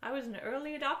 I was an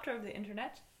early adopter of the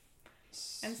internet.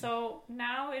 And so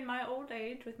now in my old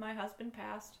age, with my husband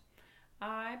passed,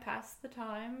 I pass the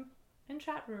time in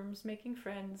chat rooms making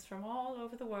friends from all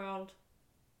over the world.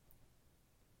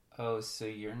 Oh, so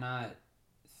you're not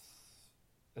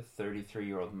a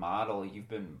 33-year-old model. You've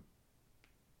been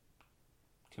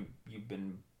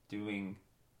doing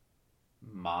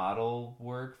model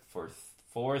work for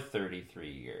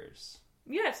 33 years.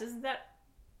 Yes, isn't that...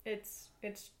 It's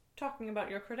talking about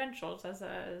your credentials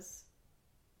as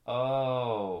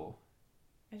Oh.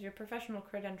 As your professional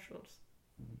credentials.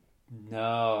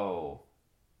 No.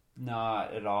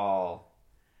 Not at all.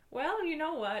 Well, you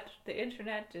know what? The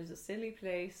internet is a silly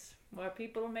place where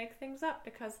people make things up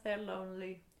because they're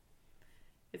lonely.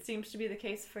 It seems to be the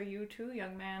case for you too,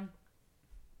 young man.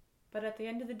 But at the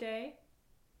end of the day,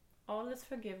 all is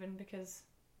forgiven because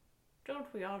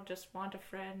don't we all just want a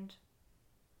friend?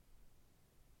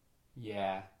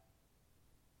 Yeah.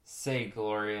 Say,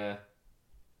 Gloria.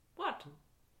 What?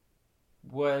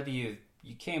 What do you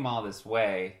came all this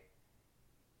way.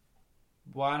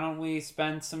 Why don't we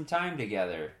spend some time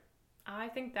together? I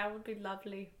think that would be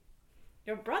lovely.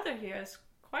 Your brother here is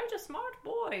quite a smart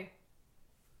boy.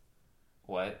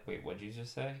 What? Wait, what did you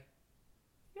just say?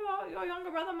 Your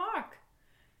younger brother Mark.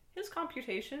 His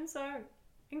computations are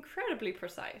incredibly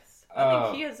precise.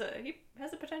 I think he has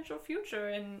a potential future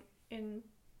in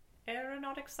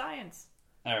aeronautic science.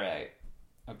 All right.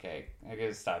 Okay, I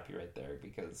gotta stop you right there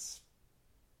because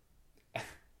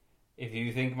if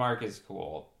you think Mark is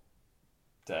cool,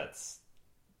 that's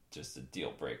just a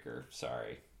deal breaker.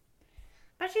 Sorry.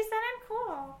 But she said I'm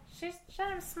cool. She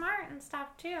said I'm smart and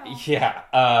stuff too. Yeah.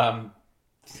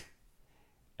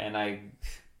 And I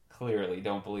clearly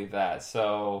don't believe that.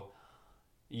 So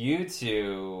you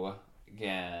two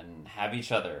can have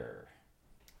each other.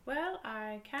 Well,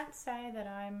 I can't say that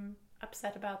I'm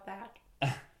upset about that.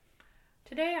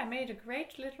 Today I made a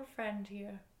great little friend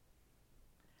here.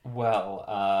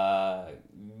 Well,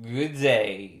 good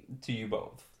day to you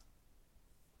both.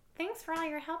 Thanks for all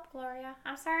your help, Gloria.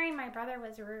 I'm sorry my brother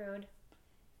was rude.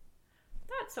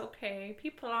 That's okay.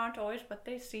 People aren't always what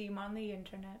they seem on the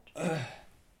internet.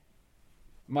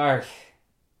 Mark,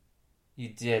 you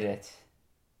did it.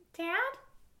 Dad?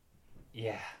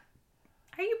 Yeah.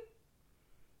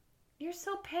 You're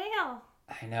so pale.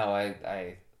 I know,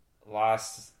 I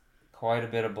lost quite a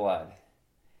bit of blood.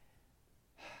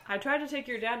 I tried to take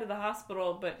your dad to the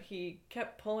hospital, but he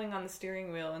kept pulling on the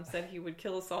steering wheel and said he would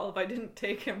kill us all if I didn't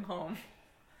take him home.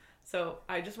 So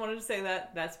I just wanted to say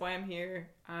that. That's why I'm here.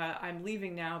 I'm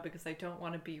leaving now because I don't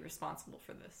want to be responsible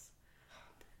for this.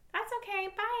 That's okay.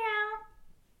 Bye,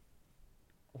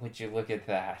 Al. Would you look at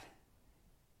that?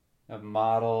 A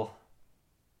model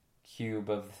cube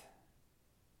of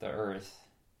the Earth.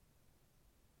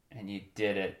 And you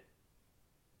did it.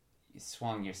 You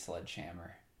swung your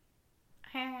sledgehammer.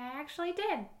 I actually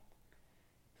did.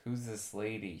 Who's this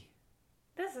lady?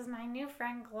 This is my new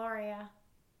friend, Gloria.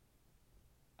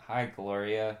 Hi,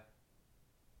 Gloria.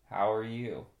 How are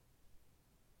you?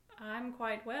 I'm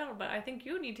quite well, but I think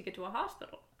you need to get to a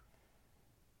hospital.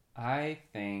 I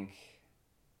think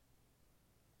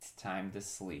it's time to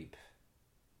sleep.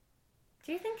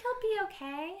 Do you think he'll be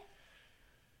okay?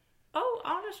 Oh,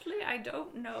 honestly, I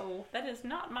don't know. That is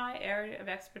not my area of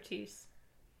expertise.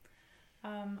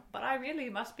 But I really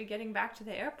must be getting back to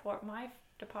the airport. My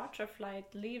departure flight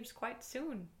leaves quite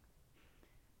soon.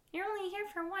 You're only here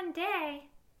for one day.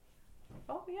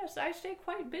 Oh, yes, I stay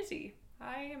quite busy.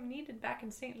 I am needed back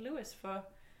in St. Louis for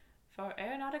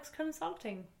aeronautics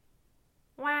consulting.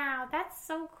 Wow, that's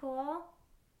so cool.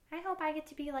 I hope I get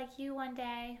to be like you one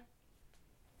day.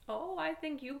 Oh, I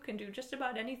think you can do just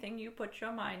about anything you put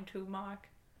your mind to, Mark.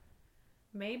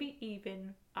 Maybe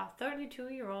even a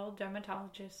 32-year-old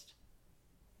dermatologist.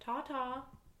 Ta-ta.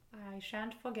 I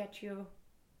shan't forget you.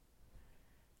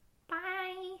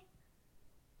 Bye.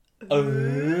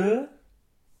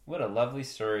 What a lovely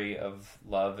story of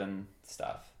love and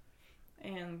stuff.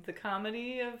 And the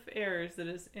comedy of errors that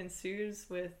ensues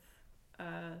with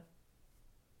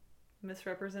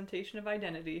misrepresentation of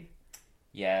identity.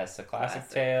 Yes, a classic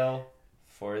tale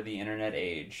for the internet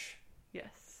age.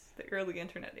 Yes, the early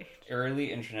internet age.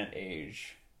 Early internet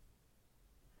age.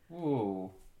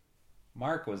 Ooh.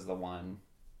 Mark was the one.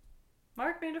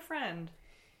 Mark made a friend.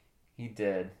 He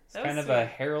did. It's That kind was of a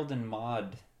sweet. Harold and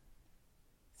Maude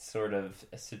sort of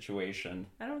a situation.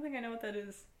 I don't think I know what that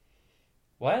is.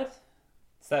 What?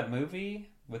 It's that movie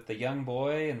with the young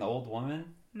boy and the old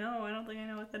woman? No, I don't think I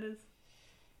know what that is.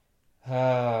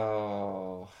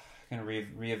 Oh, I'm going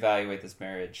to reevaluate this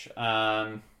marriage.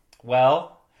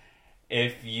 Well,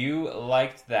 if you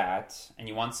liked that and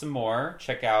you want some more,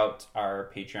 check out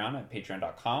our Patreon at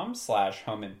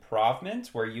patreon.com/homeimprovement,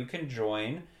 where you can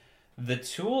join the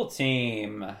Tool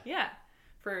Team. Yeah.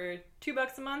 For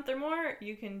 $2 a month or more,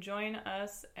 you can join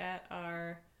us at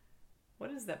our... What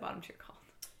is that bottom tier called?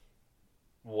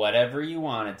 Whatever you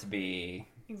want it to be.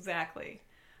 Exactly.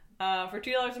 For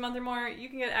 $2 a month or more, you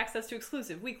can get access to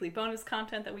exclusive weekly bonus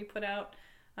content that we put out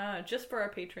just for our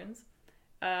patrons.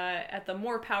 At the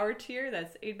more power tier,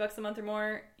 that's $8 a month or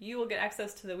more, you will get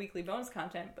access to the weekly bonus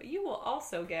content, but you will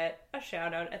also get a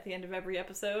shout out at the end of every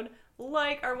episode,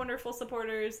 like our wonderful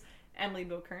supporters, Emily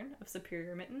Bokern of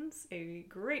Superior Mittens, a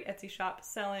great Etsy shop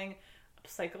selling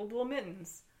upcyclable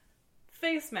mittens,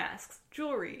 face masks,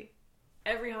 jewelry.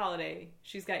 Every holiday,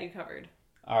 she's got you covered.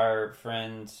 Our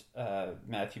friend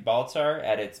Matthew Baltar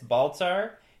edits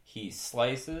Baltar. He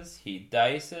slices, he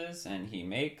dices, and he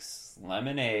makes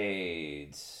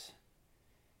lemonade.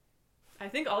 I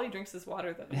think all he drinks is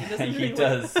water, though. He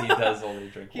does only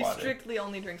drink He water. strictly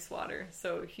only drinks water,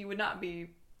 so he would not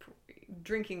be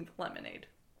drinking the lemonade.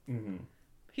 Mm-hmm.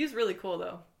 He's really cool,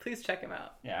 though. Please check him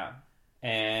out. Yeah.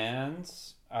 And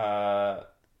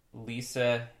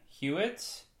Lisa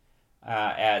Hewitt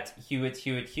at Hewitt,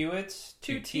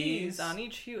 Two T's on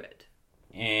each Hewitt.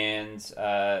 And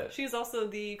she's also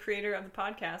the creator of the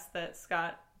podcast that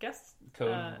Scott guests.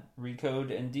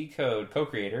 Recode and Decode,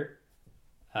 co-creator,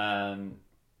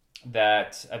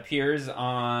 that appears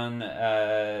on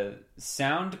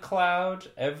SoundCloud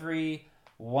every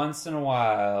once in a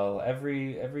while,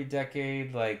 every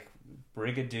decade, like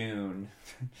Brigadoon.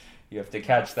 You have to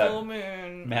catch that full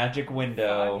moon, magic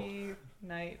window. foggy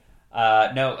night.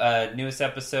 Newest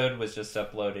episode was just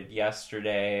uploaded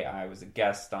yesterday. I was a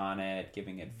guest on it,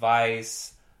 giving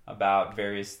advice about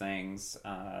various things.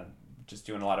 Just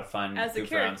doing a lot of fun as a goof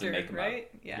arounds and character, make 'em right?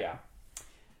 up.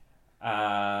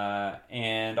 Yeah.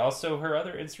 And also her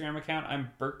other Instagram account,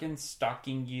 I'm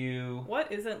Birkenstocking You.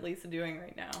 What isn't Lisa doing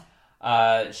right now?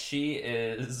 She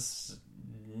is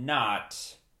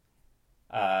not.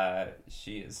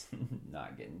 She is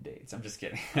not getting dates. I'm just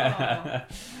kidding.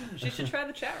 She should try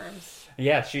the chat rooms.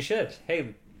 Yeah, she should.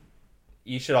 Hey,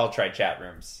 you should all try chat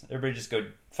rooms. Everybody just go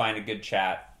find a good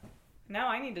chat. Now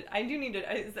I do need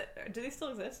to, do they still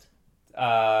exist?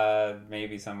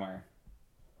 Maybe somewhere.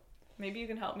 Maybe you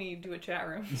can help me do a chat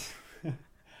room.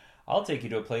 I'll take you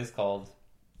to a place called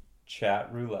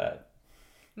Chat Roulette.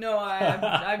 No,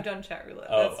 I've done chat roulette.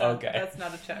 Okay. That's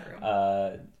not a chat room.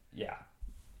 Yeah.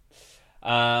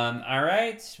 All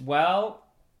right. Well,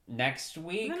 next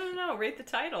week. No. Rate the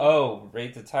title. Oh,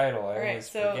 rate the title. I always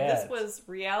so forget. this was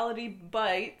Reality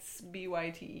Bites,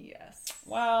 BYTES.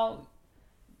 Well,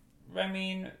 I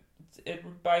mean,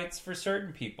 it bites for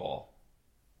certain people.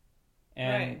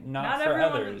 And not for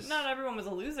others. Not everyone was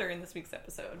a loser in this week's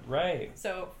episode. Right.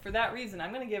 So, for that reason,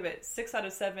 I'm going to give it 6 out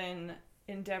of 7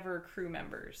 Endeavor crew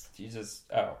members.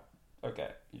 Okay.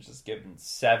 You just given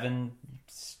 7.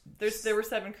 There were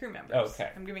 7 crew members. Okay.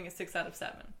 I'm giving it 6 out of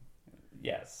 7.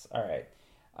 Yes. All right.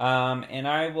 And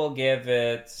I will give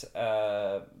it.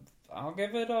 I'll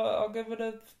give it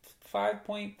a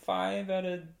 5.5 out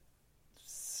of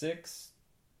 6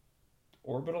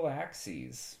 orbital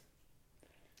axes.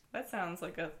 That sounds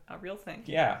like a real thing.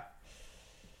 Yeah.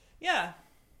 Yeah.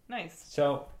 Nice.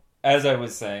 So, as I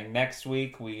was saying, next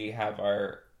week we have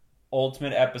our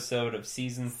ultimate episode of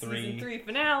Season 3. Season 3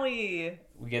 finale.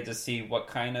 We get to see what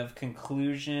kind of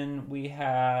conclusion we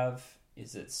have.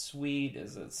 Is it sweet?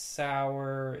 Is it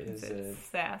sour? Is it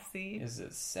sassy? Is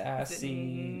it sassy? Is it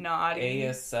naughty?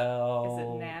 ASL? Is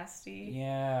it nasty?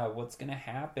 Yeah, what's going to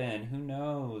happen? Who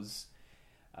knows?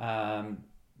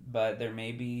 But there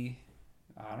may be...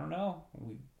 I don't know.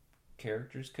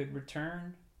 Characters could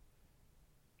return.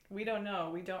 We don't know.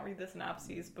 We don't read the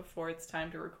synopses before it's time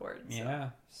to record. So. Yeah.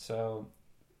 So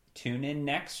tune in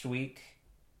next week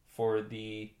for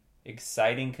the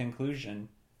exciting conclusion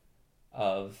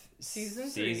of Season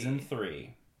 3. Season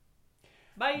 3.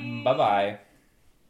 Bye. Bye-bye.